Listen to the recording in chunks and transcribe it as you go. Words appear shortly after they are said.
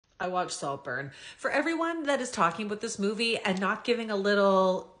I watched Saltburn. For everyone that is talking about this movie and not giving a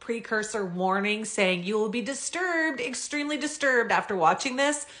little precursor warning saying you will be disturbed, extremely disturbed after watching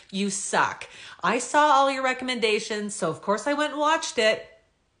this, you suck. I saw all your recommendations, so of course I went and watched it.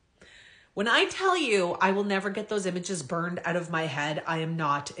 When I tell you I will never get those images burned out of my head, I am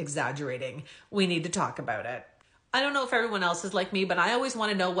not exaggerating. We need to talk about it. I don't know if everyone else is like me, but I always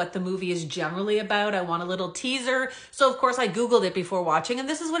want to know what the movie is generally about. I want a little teaser. So of course I Googled it before watching, and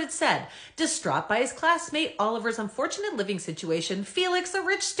this is what it said. Distraught by his classmate Oliver's unfortunate living situation, Felix, a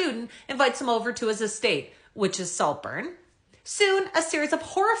rich student, invites him over to his estate, which is Saltburn. Soon, a series of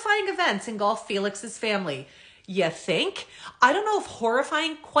horrifying events engulf Felix's family. You think? I don't know if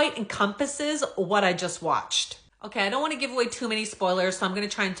horrifying quite encompasses what I just watched. Okay, I don't want to give away too many spoilers, so I'm going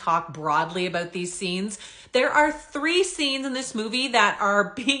to try and talk broadly about these scenes. There are 3 scenes in this movie that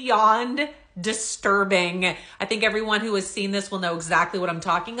are beyond disturbing. I think everyone who has seen this will know exactly what I'm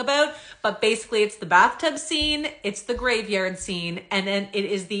talking about, but basically it's the bathtub scene, it's the graveyard scene, and then it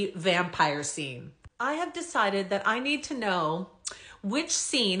is the vampire scene. I have decided that I need to know which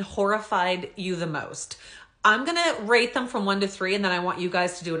scene horrified you the most. I'm going to rate them from 1 to 3, and then I want you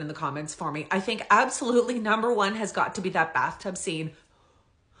guys to do it in the comments for me. I think absolutely number 1 has got to be that bathtub scene.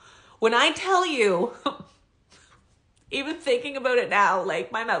 When I tell you, even thinking about it now,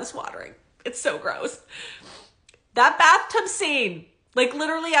 like my mouth's watering. It's so gross. That bathtub scene, like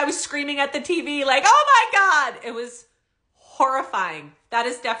literally I was screaming at the TV like, oh my God, it was horrifying. That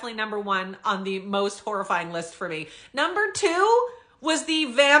is definitely number 1 on the most horrifying list for me. Number 2 was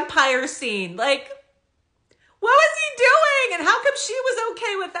the vampire scene. Like, what was he doing? And how come she was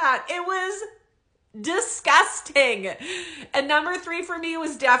okay with that? It was disgusting. And number 3 for me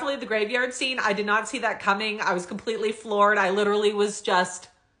was definitely the graveyard scene. I did not see that coming. I was completely floored. I literally was just,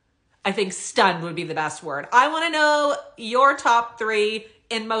 I think stunned would be the best word. I want to know your top 3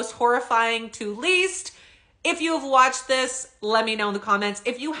 in most horrifying to least. If you have watched this, let me know in the comments.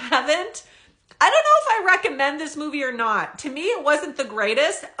 If you haven't, I don't know if I recommend this movie or not. To me, it wasn't the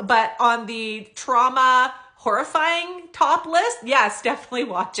greatest, but on the trauma horrifying top list, yes, definitely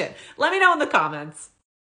watch it. Let me know in the comments.